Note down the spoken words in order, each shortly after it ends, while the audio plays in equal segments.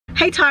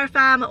Hey Taira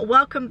fam,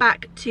 welcome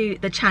back to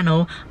the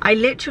channel. I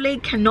literally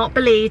cannot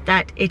believe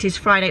that it is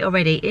Friday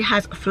already. It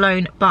has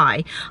flown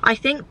by. I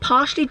think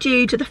partially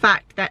due to the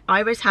fact that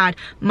Iris had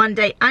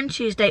Monday and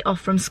Tuesday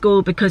off from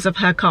school because of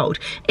her cold.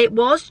 It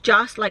was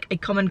just like a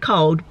common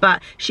cold,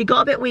 but she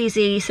got a bit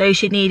wheezy, so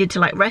she needed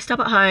to like rest up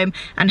at home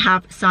and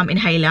have some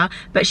inhaler.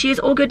 But she is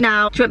all good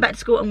now. She went back to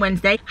school on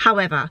Wednesday.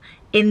 However,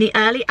 in the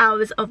early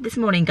hours of this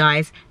morning,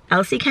 guys,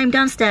 Elsie came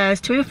downstairs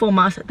to inform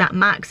us that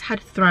Max had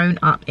thrown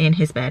up in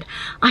his bed.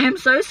 I am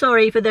so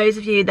sorry for those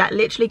of you that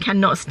literally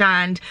cannot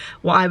stand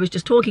what I was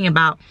just talking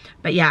about.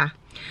 But yeah,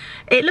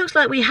 it looks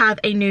like we have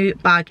a new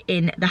bug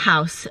in the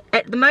house.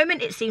 At the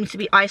moment, it seems to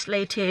be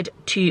isolated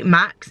to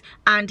Max,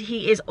 and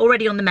he is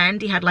already on the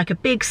mend. He had like a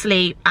big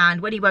sleep,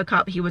 and when he woke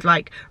up, he was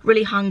like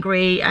really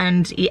hungry,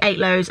 and he ate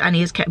loads, and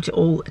he has kept it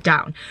all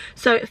down.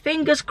 So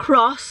fingers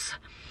crossed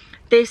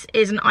this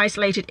is an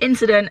isolated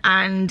incident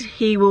and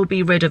he will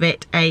be rid of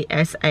it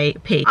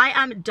ASAP. I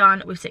am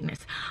done with sickness.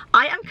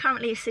 I am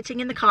currently sitting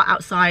in the car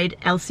outside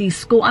Elsie's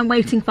school. I'm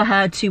waiting for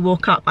her to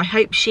walk up. I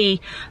hope she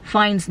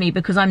finds me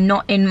because I'm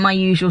not in my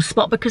usual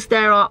spot because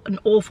there are an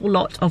awful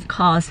lot of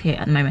cars here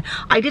at the moment.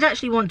 I did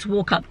actually want to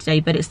walk up today,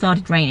 but it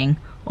started raining,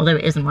 although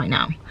it isn't right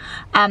now.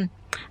 And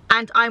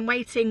I'm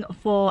waiting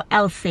for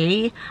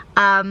Elsie,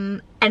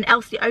 and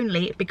Elsie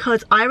only,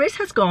 because Iris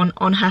has gone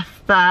on her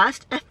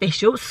first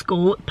official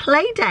school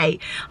play day.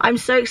 I'm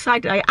so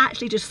excited. I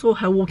actually just saw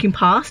her walking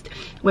past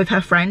with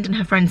her friend and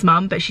her friend's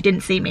mum, but she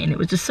didn't see me, and it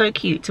was just so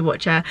cute to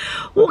watch her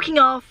walking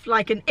off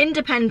like an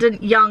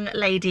independent young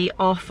lady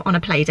off on a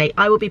play date.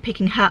 I will be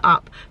picking her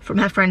up from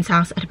her friend's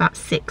house at about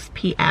 6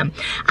 p.m.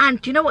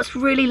 And do you know what's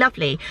really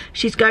lovely?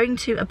 She's going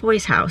to a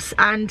boy's house,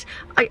 and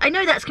I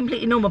know that's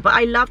completely normal, but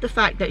I love the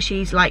fact that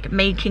she's like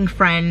making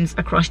friends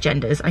across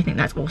genders. I think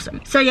that's awesome.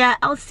 So yeah,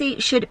 Elsie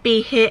should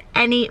be here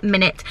any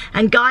minute.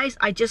 And guys,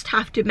 I just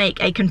have to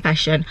make a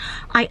confession.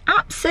 I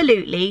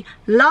absolutely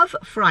love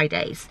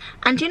Fridays.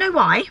 And do you know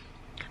why?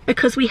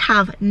 Because we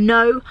have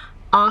no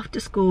after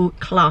school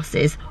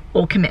classes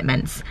or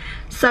commitments,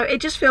 so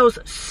it just feels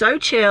so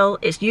chill.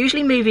 It's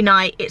usually movie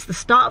night, it's the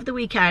start of the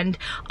weekend.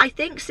 I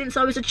think since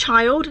I was a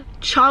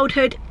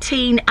childhood,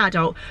 teen,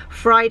 adult,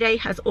 Friday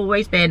has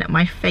always been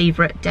my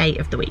favorite day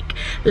of the week.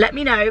 Let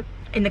me know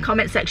in the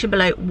comment section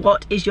below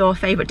what is your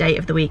favorite day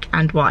of the week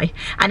and why,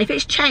 and if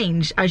it's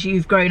changed as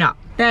you've grown up.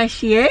 There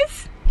she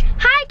is.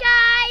 Hi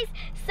guys!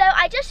 So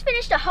I just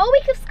finished a whole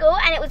week of school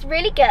and it was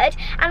really good.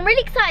 I'm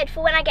really excited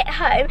for when I get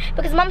home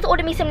because Mum's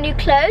ordered me some new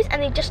clothes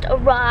and they just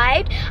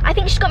arrived. I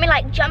think she's got me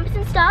like jumpers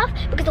and stuff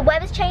because the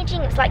weather's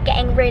changing. It's like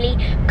getting really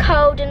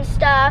cold and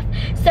stuff.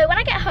 So when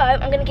I get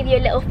home, I'm going to give you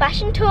a little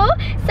fashion tour.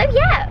 So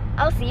yeah,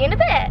 I'll see you in a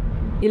bit.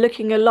 You're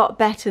looking a lot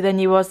better than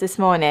you was this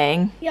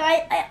morning.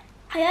 Yeah,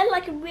 I had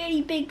like a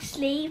really big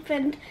sleep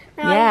and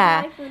now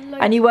yeah,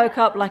 and you woke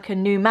up like a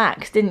new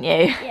Max, didn't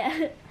you?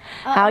 Yeah.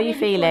 How are you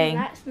feeling?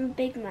 Max and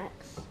Big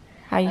Max.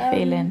 How are you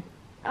feeling?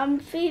 I'm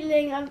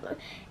feeling,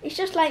 it's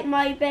just like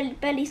my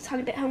belly's a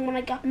tiny bit hung when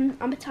I get up.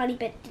 I'm a tiny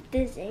bit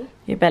dizzy.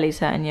 Your belly's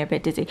hurting, you're a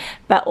bit dizzy.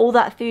 But all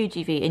that food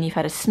you've eaten, you've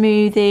had a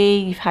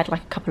smoothie, you've had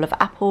like a couple of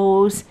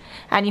apples,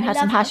 and you had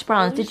some hash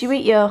browns. Did you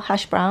eat your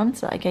hash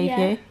browns that I gave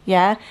you?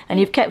 Yeah? And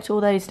you've kept all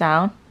those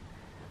down?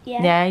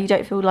 Yeah. Yeah, you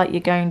don't feel like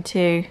you're going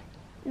to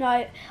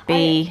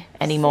be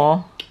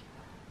anymore?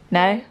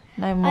 No?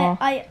 No more?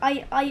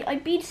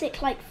 I've been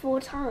sick like 4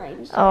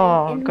 times.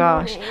 Oh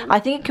gosh. I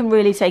think it can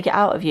really take it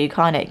out of you,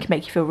 can't it? It can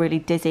make you feel really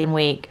dizzy and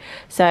weak.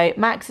 So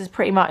Max has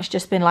pretty much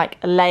just been like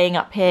laying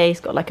up here.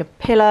 He's got like a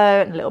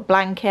pillow and a little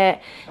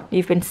blanket.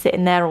 You've been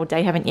sitting there all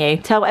day, haven't you?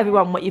 Tell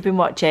everyone what you've been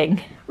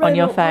watching on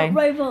your phone.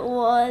 Robot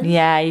Wars.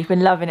 Yeah, you've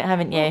been loving it,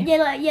 haven't you? Yeah,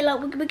 like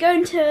we're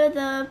going to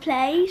the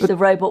place. The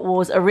Robot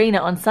Wars arena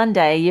on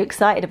Sunday. Are you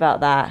excited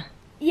about that?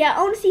 Yeah,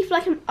 I want to see if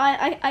like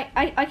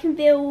I can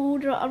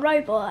build a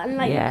robot and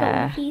like put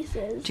all the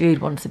pieces. Jude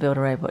wants to build a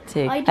robot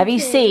too. Have you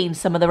seen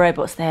some of the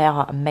robots? They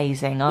are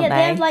amazing, aren't they? Yeah,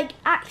 they have like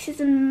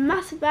axes and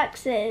massive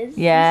axes.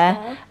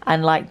 Yeah,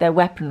 and like their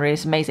weaponry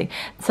is amazing.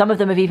 Some of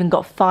them have even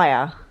got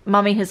fire.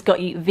 Mummy has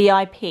got you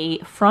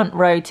VIP front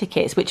row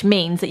tickets, which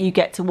means that you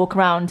get to walk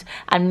around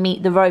and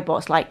meet the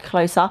robots like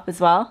close up as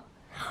well.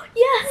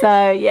 Yeah.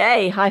 So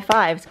yay, high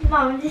fives.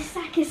 Mum, this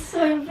sack is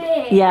so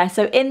big. Yeah,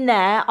 so in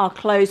there are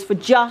clothes for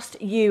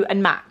just you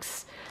and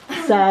Max.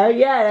 So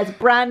yeah, there's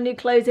brand new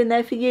clothes in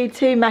there for you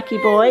too, Mackie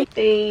boy.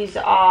 These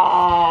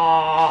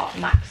are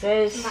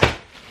Max's. I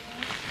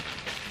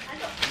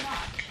got so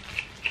much.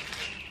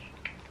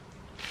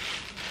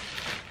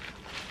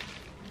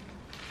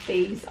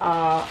 These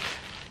are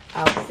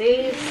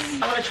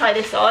Elsie's. I want to try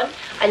this on.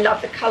 I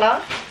love the colour.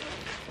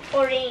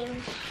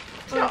 Orange.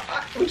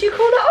 Would you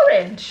call it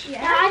orange?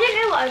 Yeah. I don't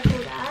know what I'd call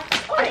that.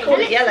 I'd call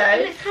it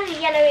yellow. It looks kind of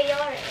yellowy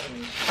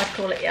orange. I'd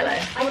call it yellow.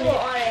 I call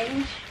it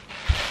orange.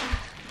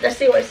 Let's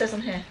see what it says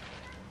on here.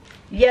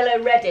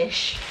 Yellow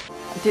reddish.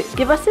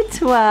 Give us a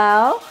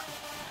twirl.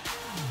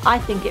 I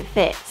think it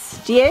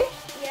fits. Do you?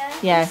 Yeah.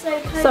 Yeah.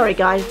 So sorry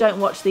guys, don't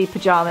watch the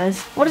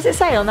pyjamas. What does it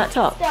say on that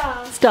top?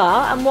 Star.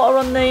 Star. And what are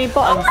on the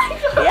bottom? Oh my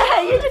God.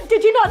 Yeah,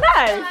 did you not know?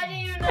 I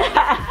didn't even know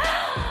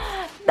that.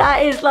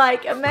 That is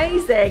like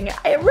amazing.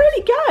 It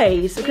really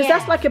goes because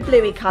that's like a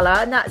bluey colour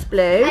and that's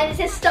blue. And it's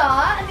a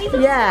star. And these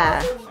are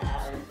stars in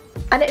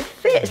there. And it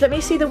fits. Let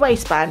me see the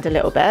waistband a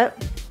little bit.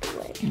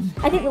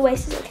 I think the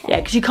waist is okay. Yeah,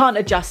 because you can't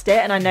adjust it,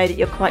 and I know that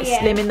you're quite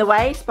slim in the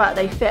waist, but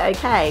they fit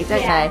okay, don't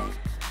they?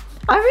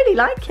 I really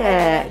like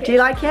it. Do you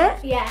like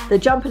it? Yeah. The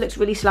jumper looks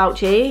really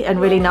slouchy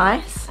and really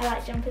nice. I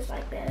like jumpers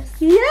like this.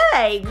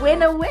 Yay!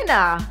 Winner,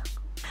 winner.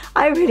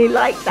 I really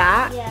like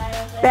that. Yeah, I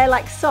love it. They're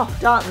like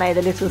soft, aren't they?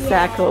 The little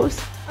circles.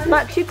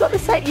 Max, you've got the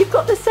same. You've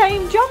got the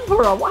same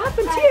jumper on. What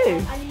happened to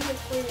you? I need to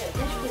clean it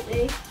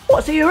desperately.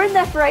 What? So you were in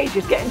there for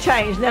ages getting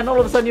changed, and then all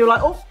of a sudden you were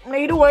like, oh,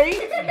 need a wee.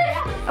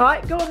 All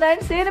right, go on then.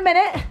 See you in a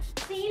minute.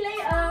 See you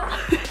later.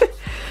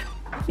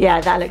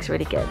 Yeah, that looks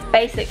really good.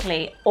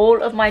 Basically,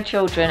 all of my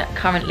children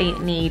currently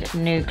need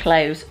new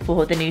clothes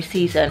for the new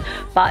season,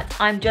 but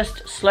I'm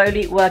just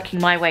slowly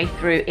working my way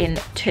through in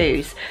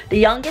twos. The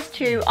youngest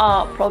two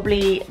are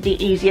probably the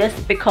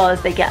easiest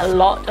because they get a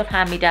lot of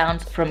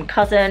hand-me-downs from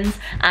cousins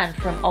and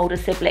from older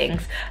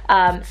siblings.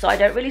 So I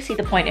don't really see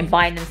the point in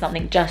buying them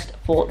something just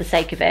for the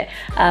sake of it.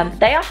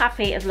 They are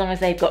happy as long as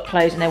they've got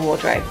clothes in their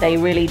wardrobe. They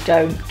really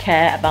don't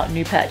care about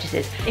new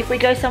purchases. If we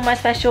go somewhere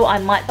special, I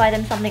might buy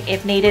them something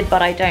if needed,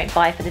 but I don't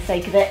buy for the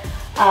sake of it.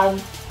 Are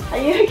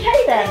you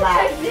okay there,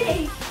 Max?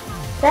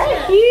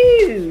 They're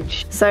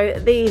huge. So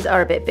these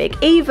are a bit big.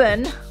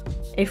 Even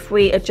if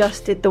we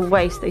adjusted the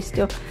waist, they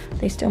still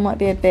might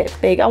be a bit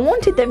big. I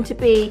wanted them to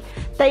be,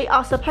 they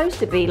are supposed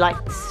to be like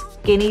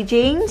skinny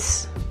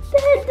jeans.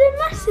 They're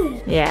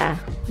massive. Yeah.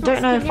 I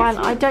don't know if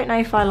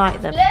I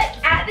like them.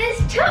 Look at this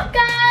top,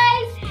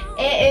 guys.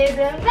 It is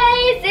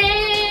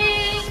amazing.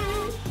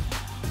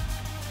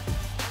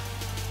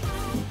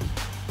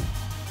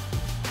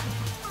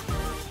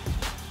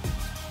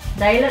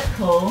 They look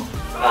cool. Do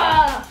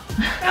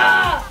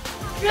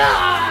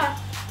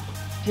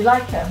you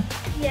like them?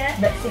 Yeah.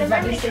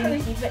 Let me see.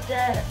 Cozy, but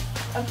they're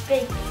a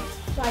big,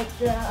 like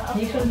the.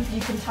 You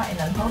can tighten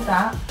them. Hold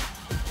that.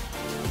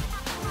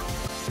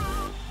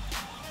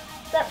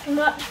 That's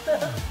much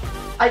better.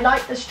 I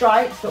like the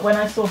stripes, but when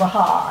I saw the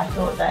heart, I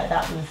thought that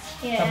was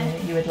something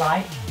that you would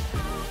like.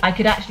 I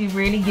could actually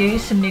really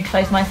use some new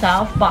clothes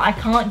myself, but I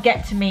can't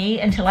get to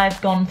me until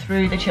I've gone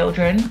through the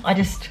children.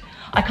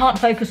 I can't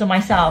focus on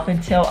myself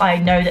until I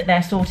know that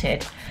they're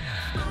sorted.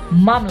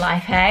 Mum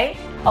life, hey?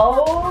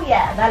 Oh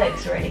yeah, that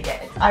looks really good.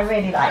 I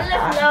really like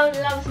that. I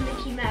love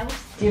Mickey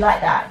Mouse. Do you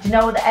like that? Do you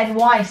know what the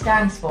NY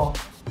stands for?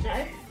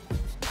 No.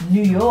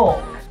 New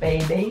York,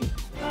 baby.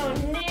 Oh,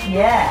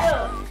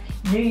 Yeah.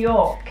 New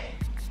York.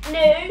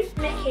 New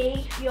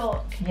Mickey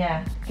York.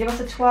 Yeah. Give us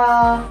a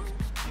twirl.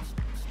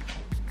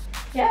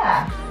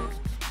 Yeah.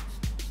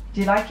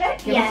 Do you like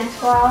it? Give us a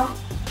twirl.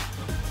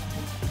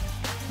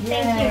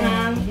 Thank you,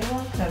 Mum. You're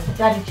welcome.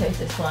 Daddy chose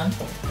this one.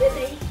 Did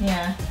he?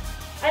 Yeah.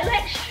 I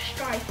like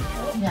striped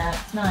top. Yeah,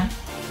 it's nice.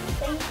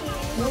 Thank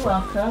you. You're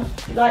welcome.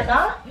 You like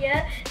that?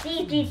 Yeah.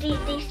 These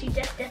two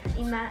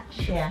definitely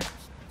match. Yeah.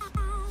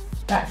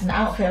 That's an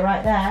outfit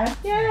right there.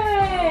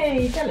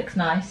 Yay! That looks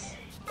nice.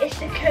 It's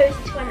the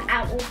coziest one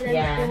out of them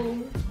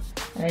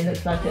all. And it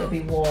looks like it'll be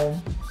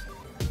warm.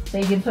 So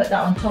you can put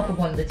that on top of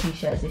one of the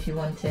t-shirts if you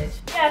wanted.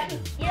 Yeah,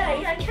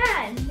 I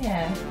can.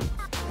 Yeah.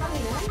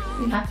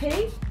 You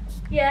happy?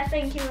 Yeah,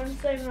 thank you, Mum,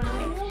 so much.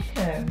 You're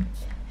welcome.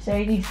 So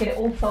you need to get it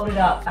all folded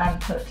up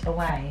and put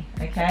away,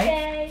 okay?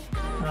 Okay.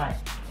 Right.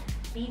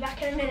 Be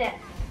back in a minute.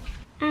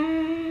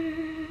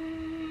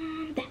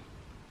 There.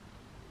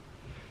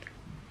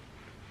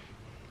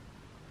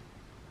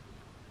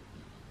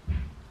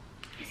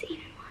 Is it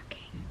even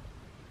working?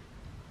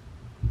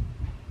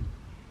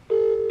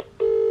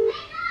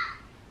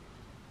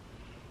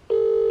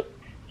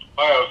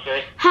 Hi,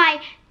 Elsie.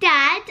 Hi,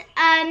 Dad.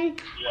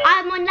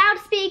 I'm on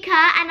loudspeaker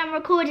and I'm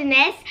recording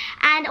this,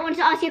 and I wanted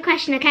to ask you a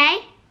question,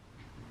 okay?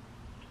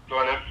 Go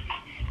on then.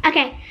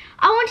 Okay.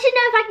 I want to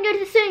know if I can go to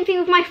the swimming thing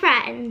with my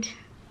friend,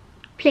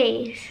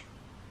 please.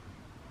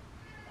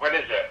 When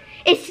is it?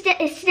 It's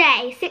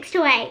today, 6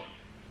 to 8.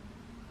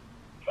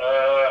 You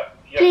have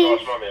Please. to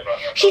ask Mummy about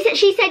that.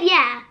 She said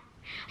yeah.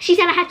 She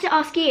said I had to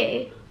ask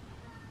you.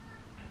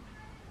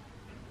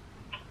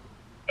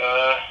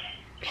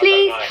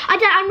 Please,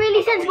 I'm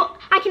really sensible.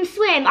 I can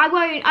swim. I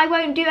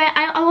won't do it.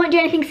 I won't do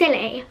anything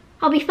silly.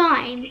 I'll be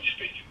fine. Just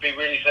be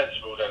really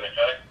sensible then,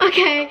 okay?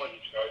 Okay. I want you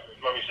to go,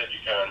 because Mummy said you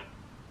can.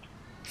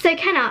 So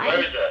can I? Where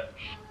is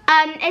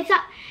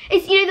it?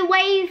 It's you know the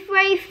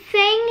wave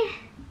thing.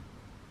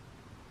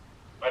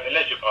 At the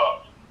leisure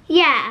park.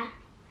 Yeah,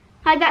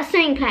 like that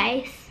swimming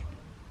place.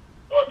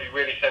 Alright, be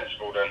really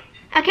sensible then.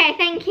 Okay,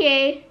 thank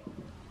you.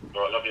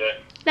 Alright, love you.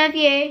 Love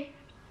you.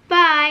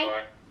 Bye.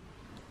 Bye.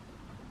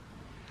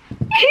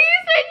 He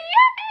said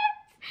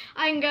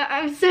yes!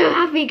 I'm so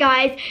happy,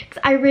 guys,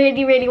 because I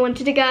really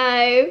wanted to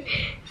go.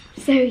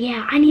 So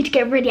yeah, I need to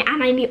get ready,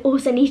 and I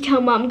also need to tell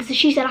Mum, because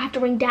she said I have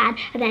to ring Dad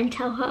and then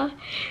tell her.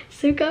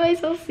 So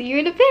guys, I'll see you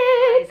in a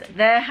bit.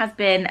 There has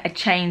been a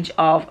change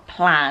of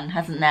plan,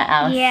 hasn't there,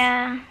 Alice?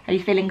 Yeah. Are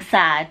you feeling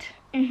sad?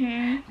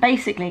 Mhm.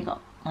 Basically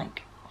got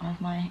like one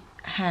of my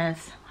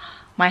hairs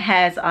My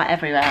hairs are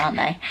everywhere, aren't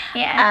they?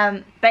 Yeah.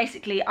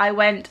 Basically, I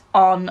went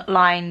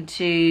online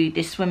to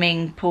the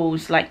swimming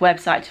pool's like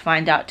website to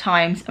find out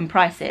times and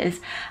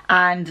prices,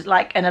 and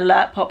like an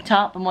alert popped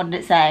up, and what did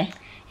it say?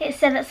 It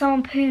said that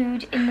someone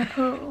pooed in the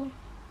pool.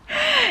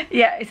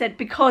 Yeah, it said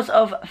because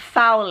of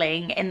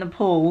fouling in the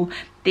pool,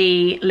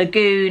 the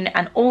lagoon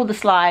and all the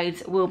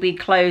slides will be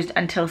closed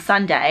until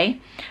Sunday.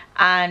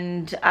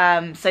 And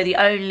so the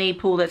only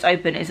pool that's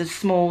open is a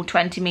small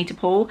 20-meter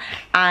pool,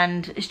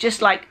 and it's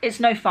just like, it's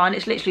no fun.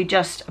 It's literally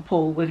just a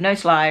pool with no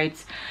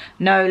slides,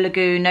 no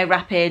lagoon, no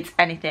rapids,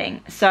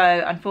 anything.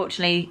 So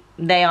unfortunately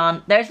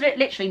there's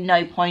literally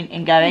no point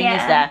in going,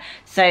 is there?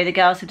 So the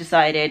girls have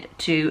decided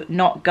to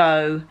not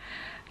go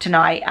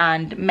tonight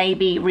and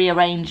maybe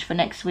rearrange for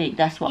next week.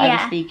 That's what I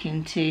was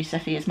speaking to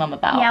Sophia's mum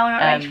about. Yeah, I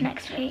want to arrange for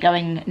next week.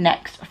 Going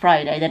next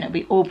Friday, then it'll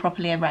be all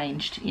properly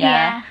arranged.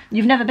 Yeah.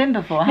 You've never been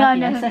before, have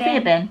you? No, I've never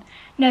Sophia been?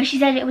 No, she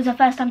said it was her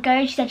first time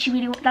going. She said that's why she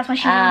really wanted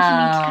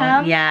me to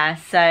come. Yeah,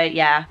 so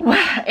yeah.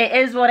 It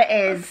is what it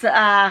is.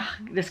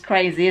 Just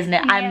crazy, isn't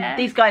it? And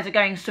these guys are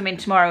going swimming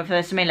tomorrow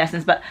for swimming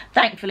lessons, but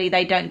thankfully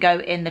they don't go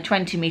in the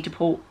 20-meter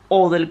pool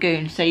or the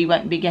lagoon, so you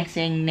won't be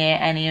getting near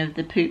any of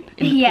the poop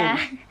in the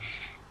pool.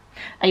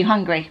 Are you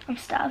hungry? I'm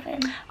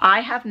starving.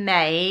 I have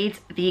made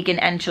vegan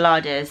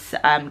enchiladas,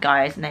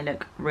 guys, and they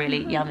look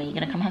really yummy. You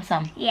gonna come have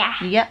some? Yeah.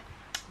 Yep.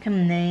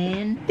 Come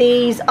in.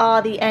 These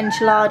are the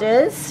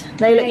enchiladas.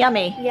 They look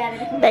yummy.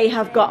 Yeah. They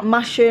have got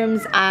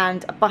mushrooms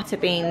and butter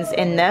beans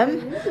in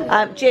them.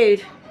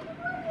 Jude,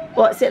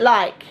 what's it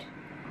like?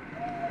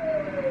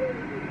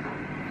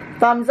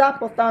 Thumbs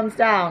up or thumbs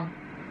down?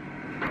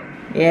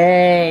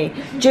 Yay.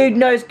 Jude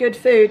knows good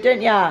food,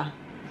 don't ya?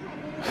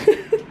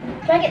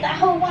 Do I get that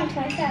whole one to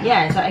myself?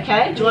 Yeah, is that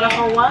okay? Do you want a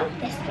whole one?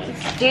 Yes,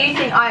 please. Do you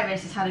think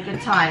Iris has had a good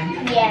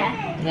time?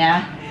 Yeah.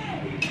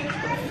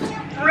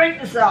 Yeah? Bring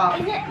this up.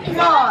 Is it Come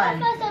like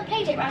on. her first ever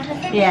play date around her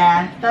friend?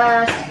 Yeah,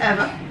 first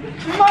ever.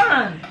 Come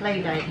on,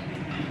 play date.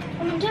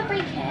 I mean, don't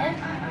break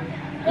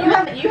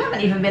it. You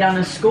haven't even been on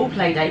a school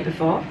play date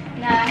before.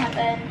 No, I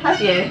haven't. Have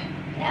you?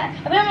 Yeah.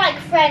 I've been on like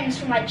friends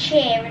from like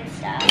cheer and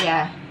stuff.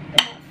 Yeah.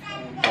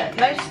 But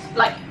most,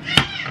 like,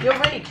 you're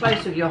really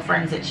close with your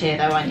friends at cheer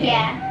though, aren't you?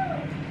 Yeah.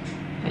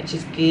 Which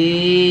is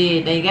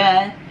good. There you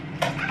go.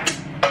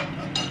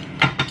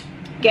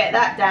 Get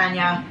that,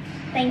 Dania.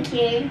 Thank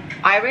you.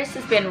 Iris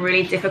has been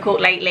really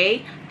difficult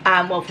lately.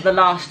 Well, for the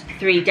last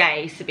 3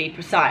 days to be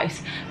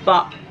precise.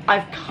 But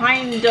I've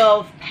kind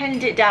of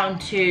penned it down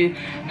to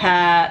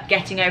her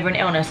getting over an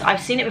illness. I've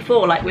seen it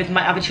before, like with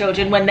my other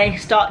children. When they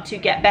start to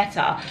get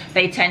better,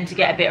 they tend to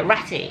get a bit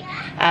ratty.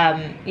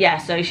 Yeah,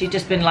 so she's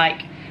just been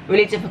like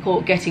really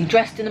difficult getting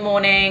dressed in the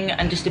morning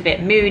and just a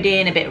bit moody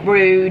and a bit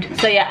rude.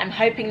 So yeah, I'm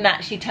hoping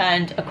that she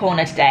turned a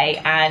corner today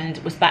and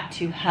was back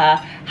to her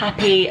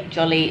happy,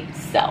 jolly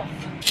self.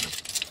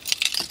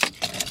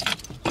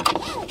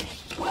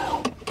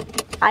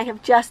 I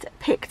have just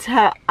picked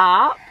her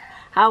up.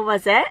 How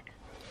was it?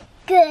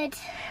 Good.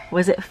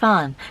 Was it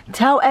fun?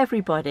 Tell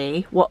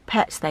everybody what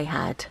pets they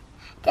had.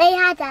 They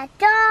had a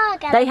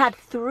dog. They had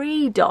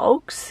 3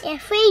 dogs. Yeah,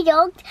 3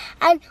 dogs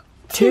and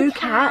 2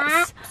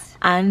 cats.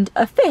 And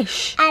a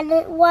fish. And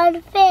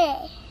 1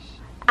 fish.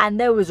 And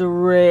there was a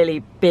really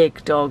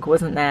big dog,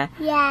 wasn't there?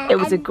 Yeah. It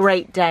was a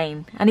Great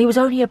Dane. And he was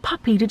only a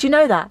puppy. Did you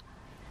know that?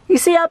 You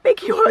see how big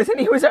he was, and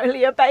he was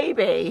only a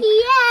baby?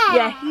 Yeah.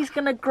 Yeah, he's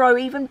going to grow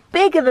even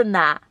bigger than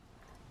that.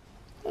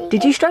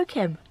 Did you stroke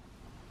him?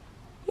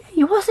 Yeah,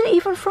 you wasn't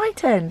even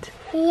frightened.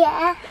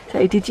 Yeah.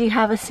 So did you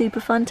have a super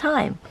fun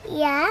time?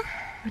 Yeah.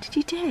 What did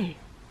you do?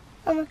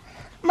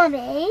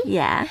 Mummy.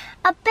 Yeah.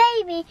 A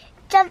baby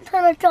jumped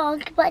on a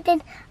dog, but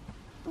then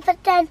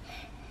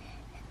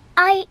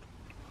I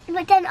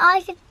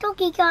said,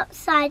 "Doggy, go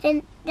outside,"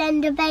 and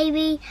then the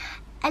baby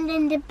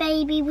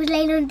was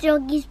laying on the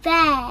doggy's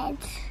bed.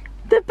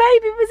 The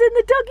baby was in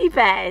the doggy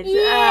bed?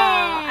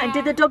 Yeah. Oh, and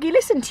did the doggy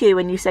listen to you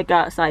when you said go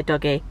outside,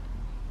 doggy?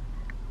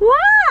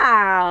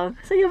 Wow.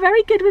 So you're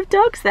very good with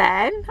dogs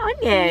then,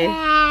 aren't you?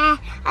 Yeah.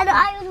 And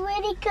I was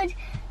really good.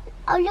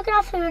 I was looking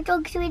after the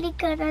dogs really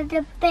good and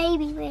the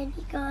baby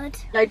really good.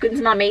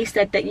 Logan's mummy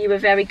said that you were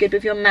very good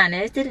with your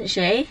manners, didn't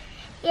she?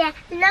 Yeah,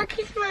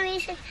 Logan's mummy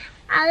said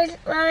I was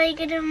very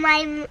good with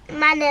my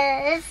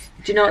manners.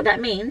 Do you know what that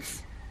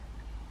means?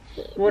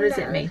 What does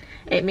No. it mean?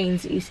 It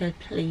means that you said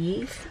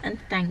please and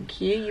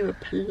thank you. You were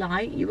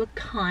polite, you were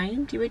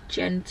kind, you were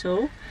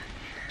gentle.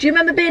 Do you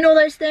remember being all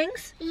those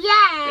things?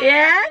 Yeah.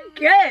 Yeah?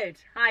 Good.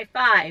 High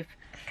five.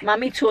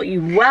 Mummy taught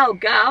you well,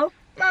 girl.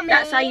 Mummy.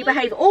 That's how you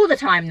behave all the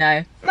time,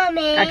 though.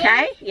 Mummy.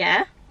 Okay?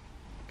 Yeah?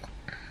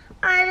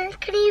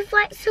 Can you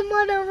invite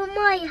someone over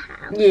my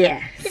house?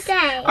 Yes.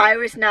 Today?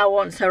 Iris now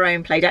wants her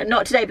own play date.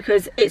 Not today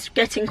because it's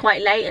getting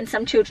quite late and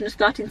some children are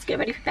starting to get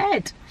ready for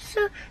bed.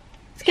 So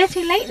It's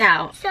getting late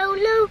now. So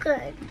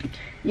Logan.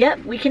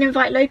 Yep, we can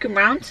invite Logan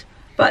round,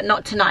 but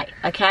not tonight,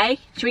 okay?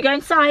 Should we go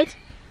inside?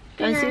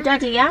 Go and see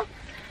Daddy, yeah?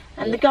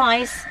 And the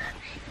guys.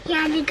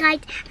 Yeah, and the guys,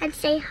 and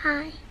say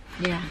hi.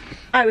 Yeah.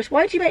 Iris,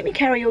 why do you make me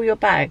carry all your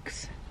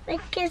bags?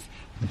 Because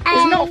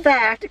It's not fair.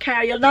 I have to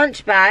carry your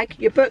lunch bag,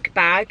 your book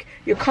bag,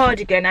 your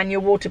cardigan and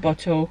your water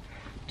bottle.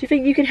 Do you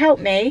think you can help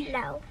me?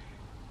 No.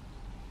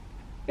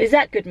 Is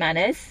that good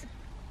manners?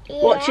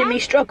 Yeah. Watching me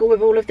struggle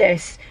with all of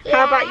this. Yeah.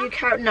 How about you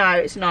carry... No,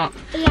 it's not.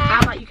 Yeah.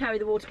 How about you carry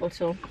the water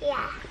bottle?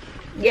 Yeah.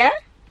 Yeah?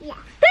 Yeah.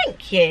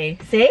 Thank you.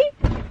 See?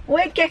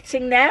 We're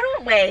getting there,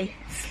 aren't we?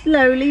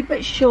 Slowly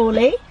but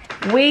surely.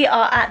 We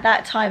are at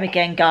that time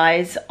again,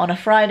 guys, on a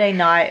Friday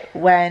night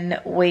when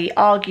we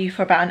argue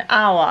for about an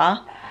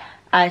hour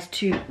as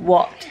to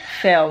what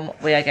film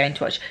we are going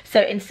to watch.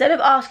 So instead of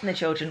asking the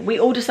children, we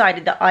all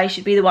decided that I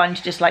should be the one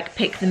to just like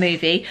pick the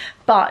movie,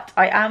 but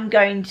I am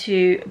going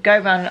to go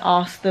around and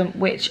ask them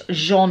which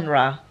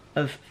genre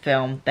of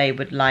film they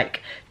would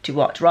like to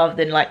watch rather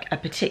than like a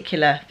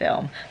particular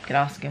film. I can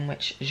ask them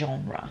which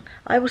genre.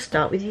 I will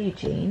start with you,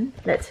 Jean.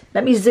 Let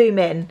me zoom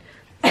in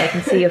so I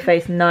can see your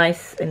face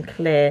nice and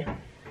clear.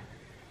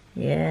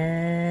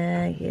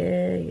 Yeah.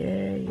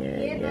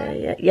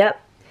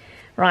 Yep.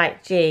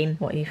 Right, Jean,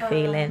 what are you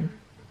feeling?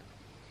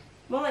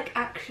 More like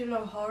action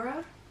or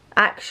horror.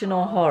 Action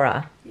or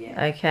horror?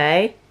 Yeah.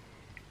 Okay.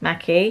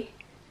 Mackie,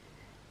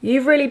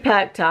 you've really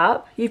perked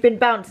up. You've been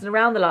bouncing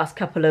around the last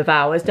couple of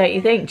hours, don't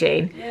you think,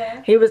 Jean?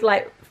 Yeah. He was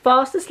like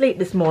fast asleep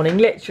this morning,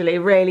 literally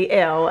really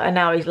ill, and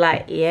now he's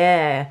like,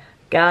 yeah,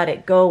 got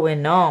it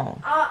going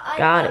on.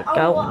 Got it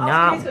going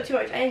on. He's got too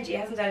much energy, he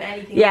hasn't done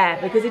anything. Yeah,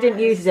 because he didn't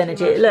use his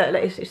energy. Look,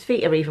 his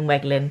feet are even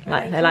wiggling.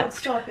 Like they're like,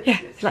 yeah,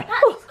 it's like,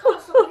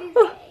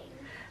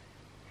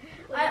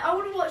 I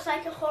want to watch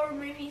like a horror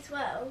movie as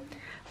well.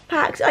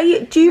 Pax,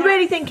 do you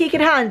really think he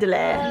can handle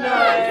it?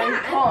 No, you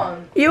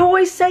can't. You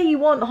always say you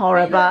want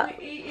horror, but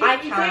I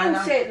can.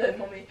 People say it, look,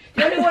 Mummy.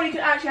 The only one who can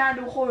actually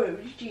handle horror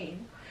is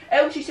Jean.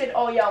 Elsie said,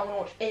 oh yeah, I want to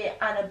watch it,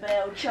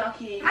 Annabelle,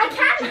 Chucky. I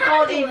can't She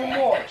handle can't even it.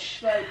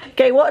 watch. Like,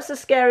 okay, what's the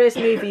scariest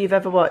movie you've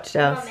ever watched,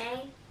 Els?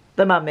 Mummy.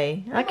 The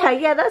Mummy.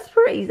 Okay, yeah, that's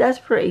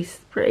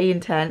pretty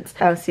intense.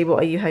 Elsie, what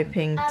are you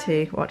hoping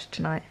to watch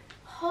tonight?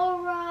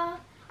 Horror.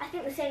 I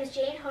think the same as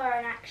Jean. Horror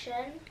and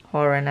action.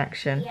 Horror and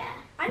action. Yeah.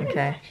 I know Okay.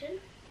 action.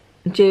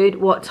 Jude,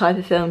 what type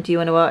of film do you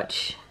want to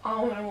watch? I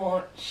want to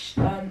watch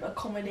a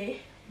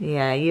comedy.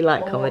 Yeah, you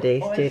like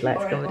comedies. Jude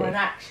likes Or comedy. an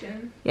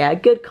action. Yeah, a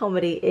good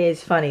comedy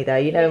is funny though.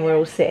 You know, when we're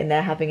all sitting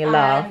there having a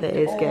laugh, it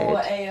is or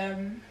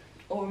good.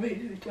 Or a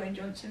movie with Dwayne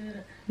Johnson in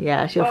it.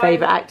 Yeah, it's your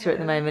favourite actor at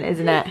the moment,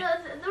 isn't it?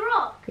 The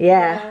Rock.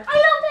 Yeah. I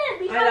love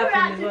him. He's I love my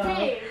him as favourite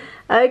well. actor too.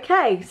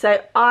 Okay,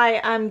 so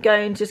I am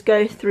going to just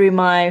go through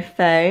my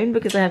phone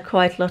because I have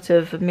quite a lot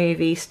of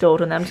movies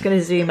stored on there. I'm just going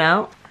to zoom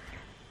out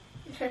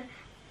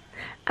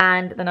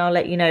and then I'll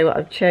let you know what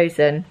I've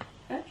chosen.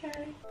 Okay.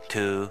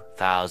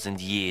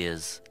 2,000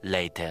 years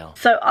later.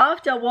 So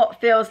after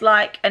what feels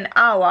like an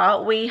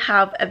hour, we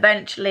have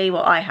eventually,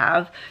 well, I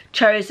have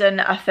chosen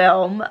a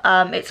film.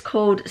 It's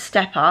called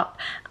Step Up,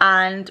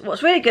 and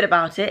what's really good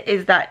about it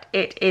is that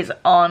it is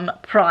on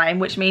Prime,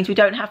 which means we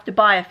don't have to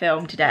buy a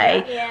film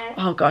today. Yeah.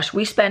 Oh gosh,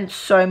 we spend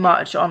so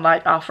much on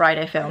like our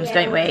Friday films,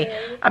 don't we?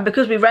 And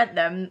because we rent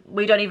them,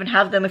 we don't even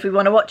have them if we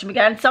want to watch them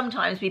again.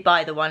 Sometimes we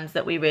buy the ones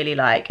that we really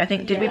like. I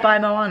think, did we buy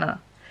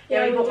Moana?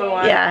 Yeah, we bought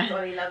Moana. Yeah.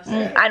 Johnny loves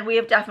it. And we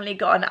have definitely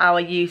gotten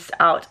our use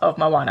out of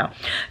Moana.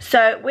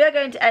 So we are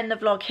going to end the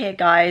vlog here,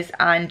 guys,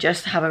 and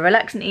just have a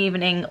relaxing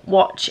evening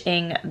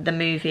watching the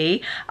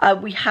movie.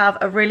 We have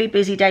a really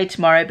busy day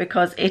tomorrow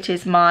because it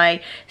is my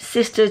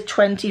sister's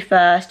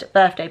 21st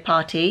birthday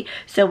party.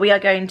 So we are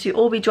going to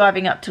all be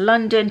driving up to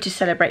London to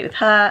celebrate with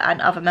her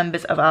and other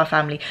members of our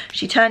family.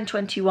 She turned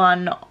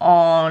 21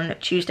 on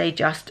Tuesday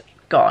just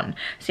gone.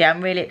 So yeah,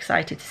 I'm really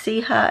excited to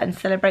see her and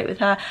celebrate with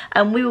her,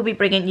 and we will be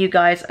bringing you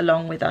guys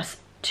along with us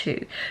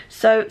too.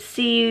 So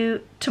see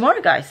you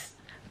tomorrow, guys.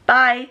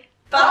 Bye.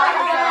 Bye,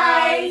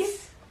 guys.